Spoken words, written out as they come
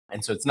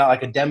And so it's not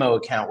like a demo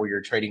account where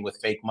you're trading with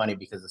fake money,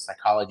 because the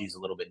psychology is a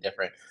little bit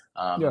different.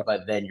 Yeah.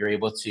 But then you're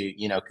able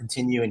to,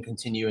 continue and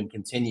continue and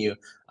continue,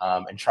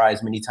 and try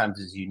as many times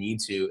as you need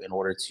to in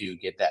order to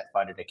get that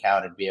funded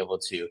account and be able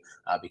to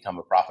become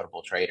a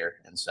profitable trader.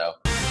 And so.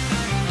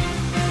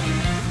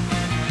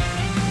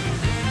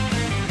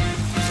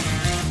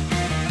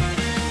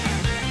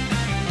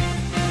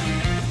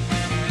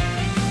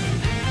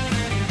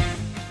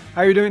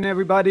 How are you doing,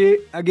 everybody?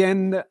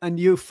 Again, a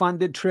new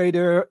funded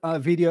trader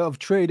video of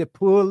Trade a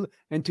Pool.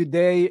 And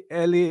today,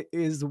 Eli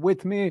is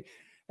with me.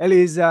 Eli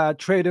is a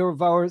trader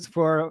of ours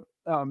for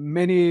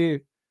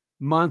many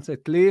months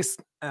at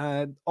least.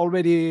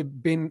 Already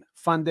been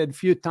funded a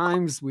few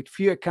times with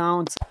few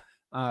accounts,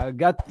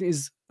 got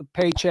his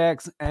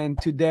paychecks,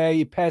 and today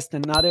he passed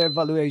another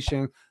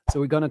evaluation. So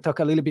we're going to talk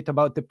a little bit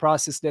about the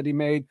process that he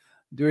made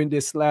during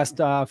this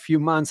last few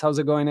months. How's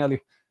it going, Eli?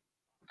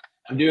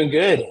 I'm doing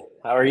good.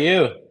 How are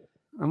you?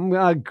 I'm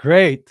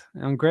great.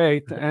 I'm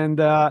great. And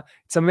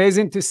it's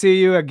amazing to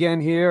see you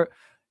again here.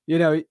 You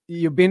know,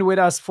 you've been with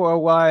us for a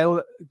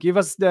while. Give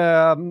us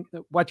the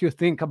what you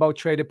think about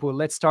Trade a Pool.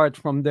 Let's start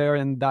from there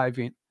and dive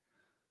in.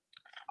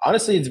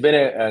 Honestly, it's been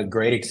a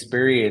great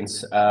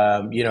experience.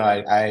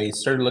 I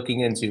started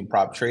looking into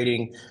prop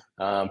trading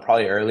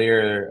probably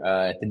earlier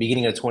at the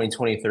beginning of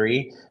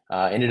 2023.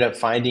 Ended up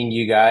finding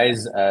you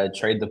guys,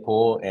 Trade the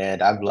Pool,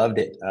 and I've loved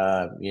it.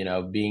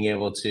 Being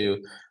able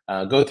to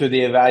go through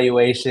the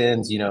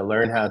evaluations,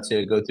 learn how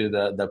to go through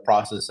the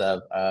process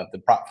of the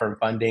prop firm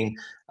funding,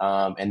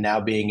 and now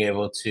being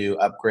able to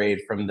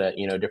upgrade from the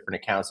different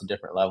accounts and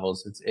different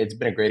levels. It's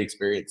been a great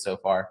experience so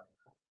far.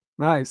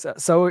 Nice.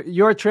 So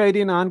you're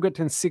trading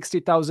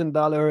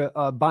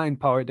 $160,000 buying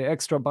power, the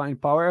extra buying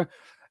power,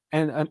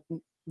 and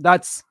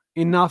that's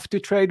enough to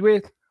trade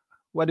with.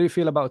 What do you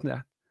feel about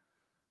that?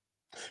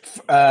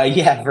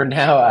 Yeah, for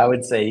now, I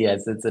would say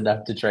yes, it's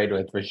enough to trade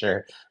with for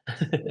sure.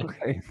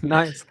 Okay,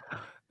 nice.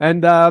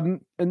 And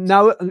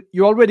now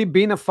you already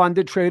been a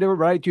funded trader,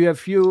 right? You have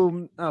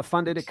few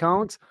funded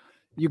accounts.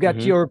 You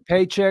got your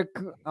paycheck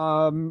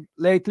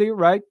lately,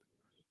 right?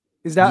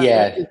 Is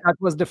that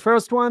was the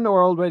first one,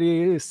 or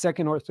already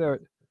second or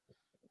third?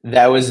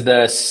 That was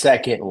the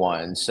second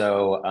one.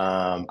 So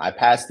I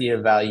passed the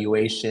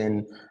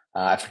evaluation.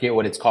 I forget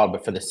what it's called,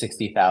 but for the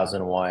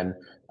 60,000 one,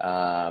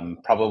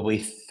 probably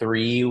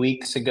 3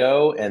 weeks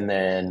ago, and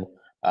then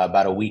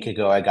about a week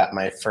ago, I got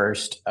my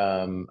first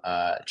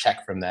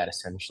check from that,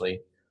 essentially.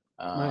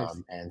 Nice.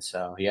 And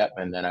so, yep.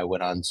 And then I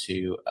went on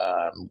to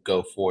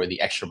go for the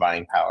extra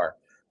buying power,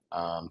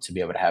 to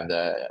be able to have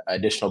the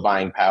additional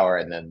buying power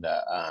and then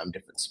the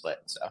different split.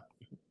 So.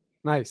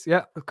 Nice.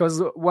 Yeah,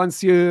 because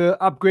once you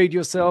upgrade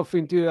yourself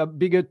into a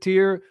bigger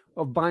tier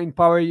of buying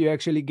power, you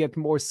actually get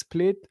more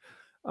split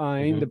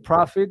in the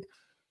profit.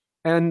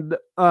 And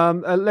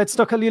let's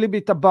talk a little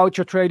bit about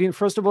your trading.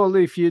 First of all,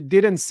 if you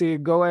didn't see,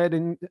 go ahead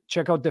and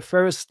check out the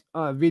first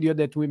video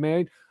that we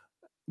made.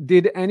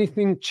 Did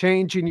anything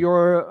change in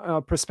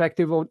your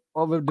perspective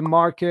over the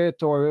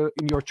market or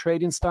in your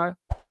trading style?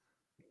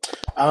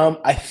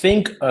 I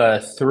think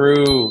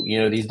through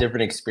these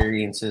different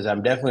experiences,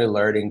 I'm definitely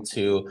learning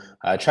to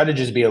try to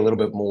just be a little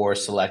bit more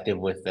selective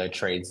with the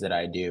trades that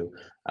I do.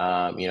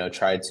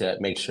 Try to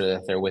make sure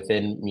that they're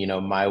within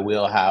my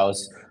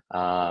wheelhouse.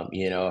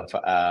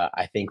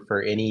 I think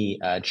for any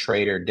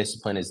trader,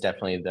 discipline is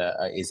definitely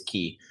is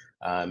key.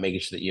 Making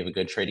sure that you have a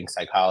good trading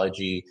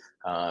psychology,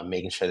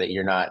 making sure that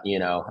you're not,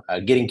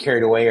 getting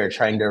carried away or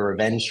trying to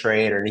revenge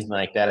trade or anything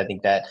like that. I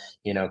think that,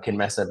 can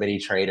mess up any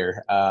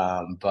trader.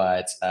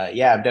 But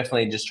yeah, I'm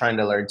definitely just trying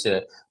to learn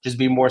to just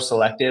be more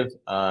selective,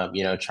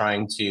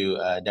 trying to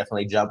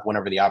definitely jump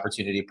whenever the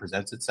opportunity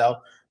presents itself.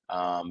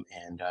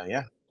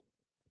 Yeah.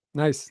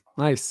 Nice,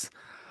 nice.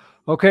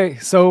 Okay,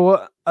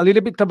 so a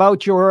little bit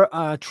about your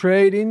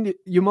trading.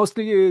 You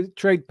mostly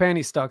trade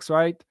penny stocks,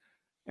 right?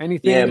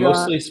 Anything? Yeah,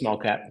 mostly small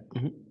cap.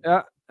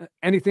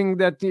 Anything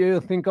that you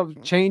think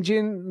of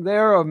changing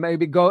there, or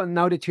maybe go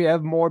now that you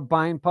have more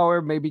buying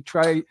power, maybe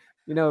try,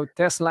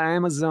 Tesla,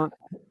 Amazon?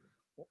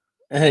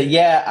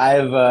 Yeah,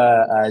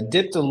 I've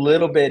dipped a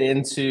little bit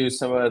into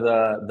some of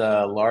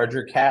the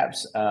larger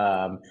caps.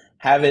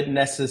 Haven't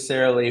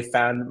necessarily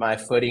found my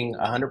footing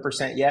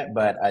 100% yet,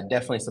 but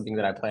definitely something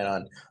that I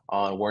plan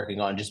on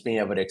working on, just being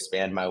able to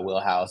expand my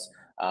wheelhouse,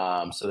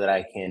 so that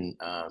I can,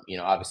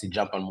 obviously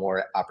jump on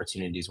more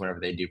opportunities whenever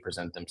they do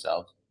present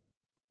themselves.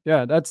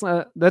 Yeah,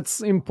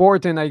 that's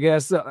important, I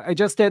guess. I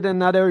just had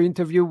another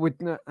interview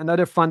with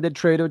another funded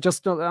trader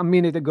just a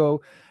minute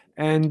ago,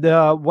 and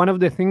one of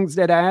the things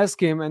that I asked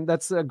him, and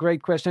that's a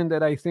great question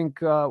that I think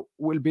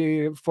will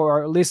be for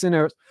our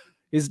listeners,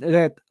 is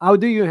that how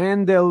do you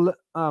handle,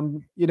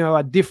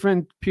 a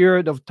different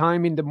period of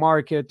time in the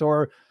market,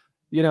 or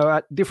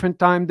a different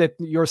time that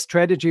your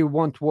strategy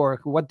won't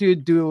work? What do you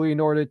do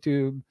in order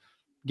to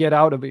get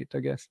out of it, I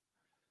guess?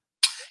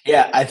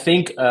 Yeah, I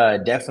think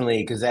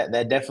definitely, because that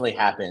definitely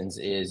happens.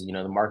 Is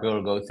the market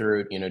will go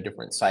through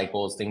different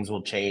cycles, things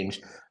will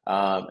change,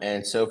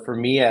 and so for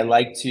me, I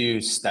like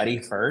to study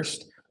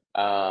first.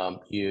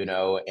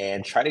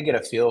 and try to get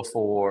a feel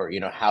for,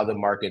 how the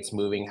market's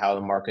moving, how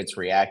the market's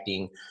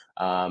reacting,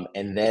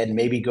 and then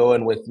maybe go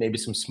in with maybe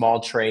some small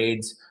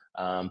trades,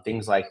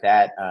 things like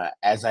that.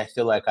 As I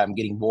feel like I'm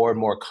getting more and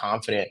more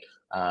confident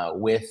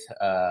with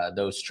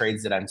those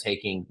trades that I'm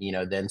taking,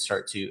 then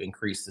start to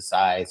increase the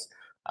size,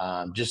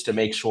 just to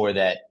make sure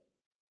that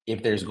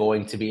if there's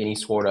going to be any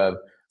sort of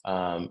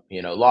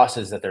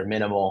losses, that they're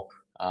minimal,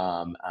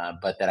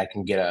 but that I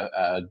can get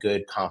a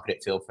good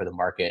confident feel for the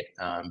market,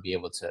 be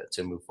able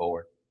to move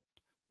forward.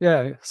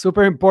 Yeah,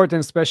 super important,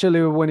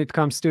 especially when it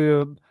comes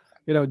to,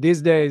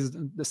 these days,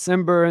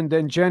 December and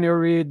then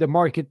January, the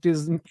market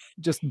is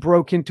just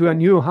broke into a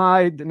new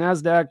high, the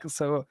Nasdaq.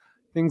 So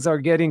things are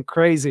getting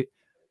crazy.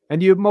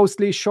 And you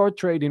mostly short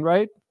trading,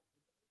 right?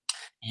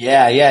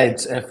 Yeah, yeah.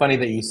 It's funny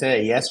that you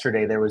said it.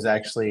 Yesterday, there was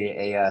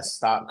actually a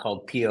stock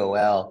called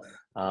POL,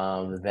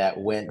 that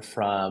went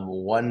from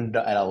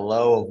at a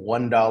low of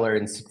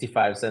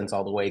 $1.65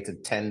 all the way to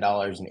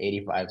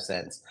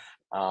 $10.85.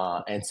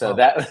 And so Wow,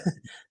 that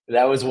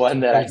that was one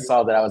that I crazy.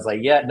 saw that I was like,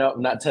 yeah, no,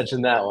 I'm not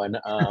touching that one.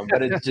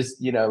 But it's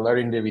just,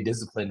 learning to be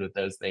disciplined with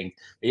those things.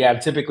 But yeah, I'm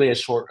typically a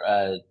short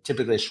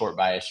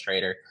bias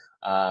trader.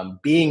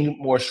 Being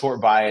more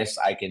short bias,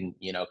 I can,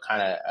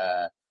 kind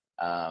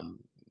of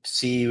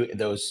see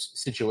those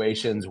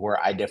situations where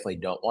I definitely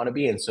don't want to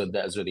be, and so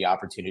those are the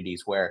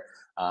opportunities where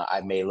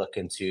I may look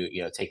into,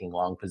 taking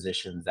long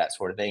positions, that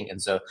sort of thing.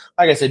 And so,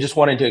 like I said, just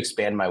wanted to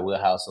expand my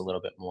wheelhouse a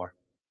little bit more.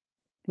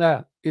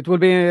 Yeah, it will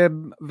be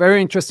very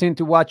interesting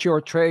to watch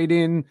your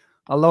trading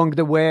along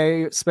the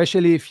way,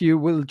 especially if you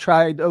will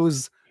try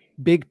those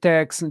big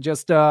techs and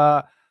just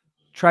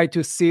try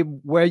to see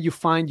where you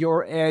find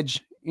your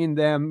edge in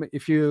them.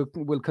 If you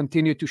will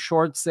continue to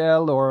short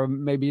sell or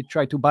maybe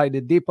try to buy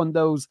the dip on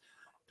those,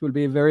 it will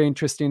be very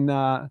interesting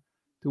to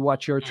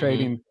watch your Hmm.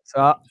 trading.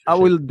 So I For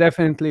sure. will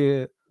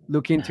definitely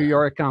look into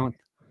your account.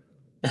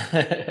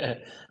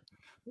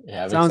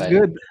 Yeah, I'm Sounds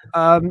excited.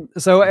 good.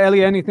 So,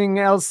 Ellie, anything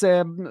else?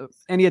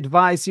 Any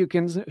advice you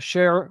can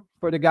share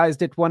for the guys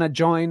that want to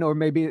join, or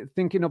maybe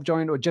thinking of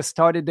joining, or just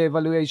started the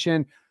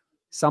evaluation?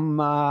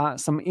 Some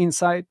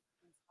insight.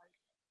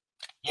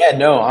 Yeah,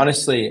 no,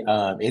 honestly,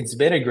 it's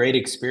been a great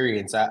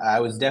experience. I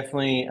was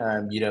definitely,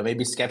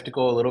 maybe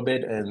skeptical a little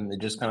bit and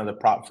just kind of the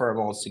prop firm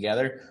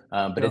altogether.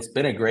 But Yeah, it's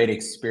been a great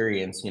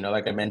experience.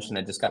 Like I mentioned,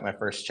 I just got my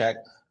first check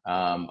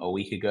a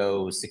week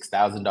ago,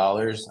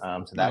 $6,000.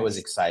 So that was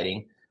nice.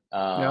 exciting.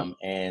 Yeah,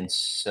 And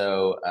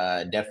so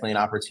definitely an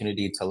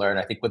opportunity to learn.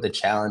 I think what the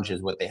challenge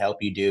is, what they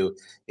help you do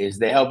is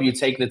they help you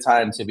take the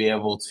time to be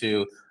able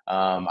to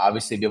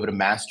obviously be able to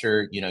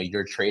master,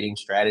 your trading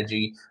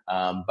strategy,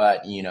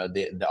 but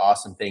the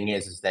awesome thing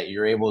is that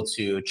you're able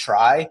to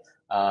try,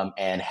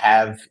 and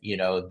have,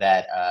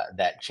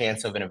 that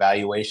chance of an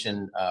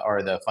evaluation,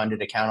 or the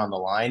funded account on the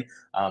line.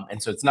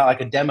 And so it's not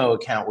like a demo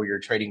account where you're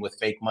trading with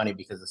fake money,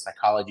 because the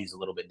psychology is a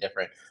little bit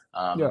different.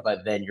 yeah.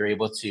 But then you're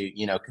able to,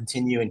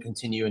 continue and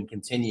continue and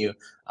continue,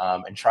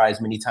 and try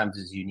as many times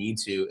as you need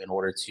to in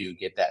order to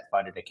get that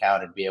funded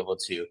account and be able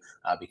to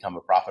become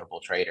a profitable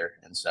trader.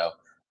 And so,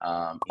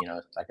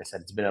 like I said,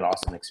 it's been an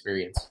awesome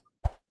experience.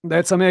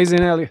 That's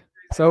amazing, Ellie.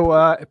 So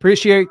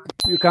appreciate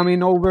you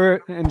coming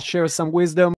over and share some wisdom.